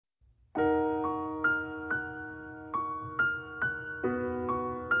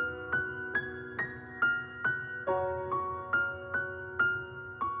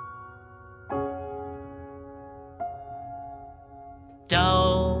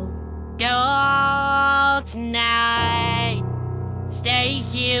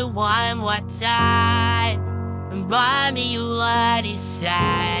one more time. Remind me what he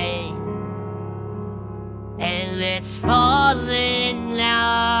said. And let's fall in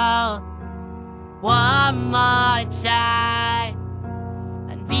love one more time.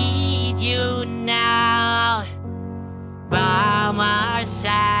 I need you now by my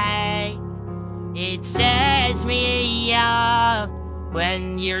side. It tears me up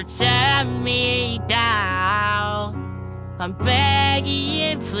when you turn me down. I'm begging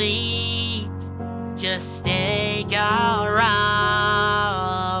you, please, just stay around.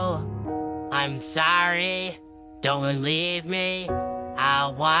 I'm sorry, don't leave me. I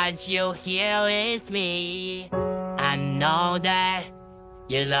want you here with me. I know that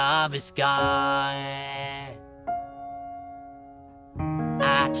your love is gone.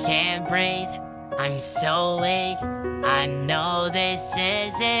 I can't breathe, I'm so weak. I know this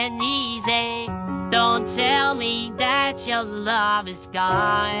isn't easy. Don't tell me that your love is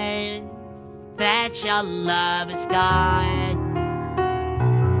gone. That your love is gone.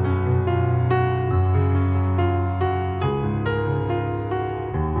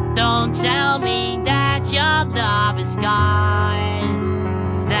 Don't tell me that your love is gone.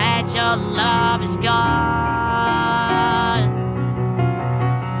 That your love is gone.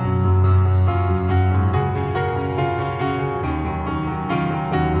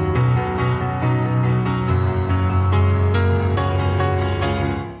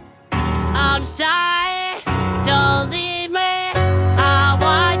 I'm sorry, don't leave me. I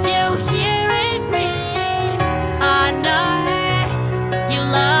want you here with me. I know your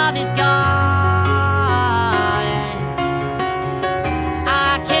love is gone.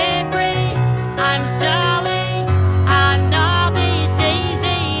 I can't breathe, I'm sorry. I know this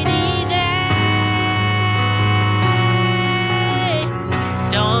isn't easy.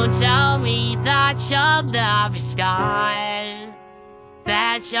 Don't tell me that your love is gone.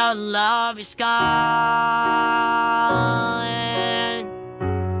 That your love is gone.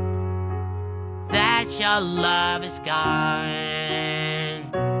 That your love is gone.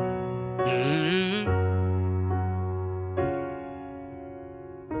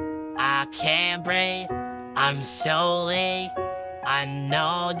 I can't breathe, I'm so weak. I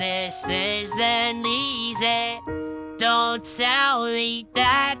know this isn't easy. Don't tell me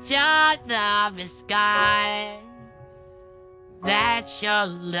that your love is gone. That your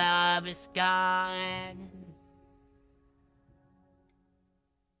love is gone.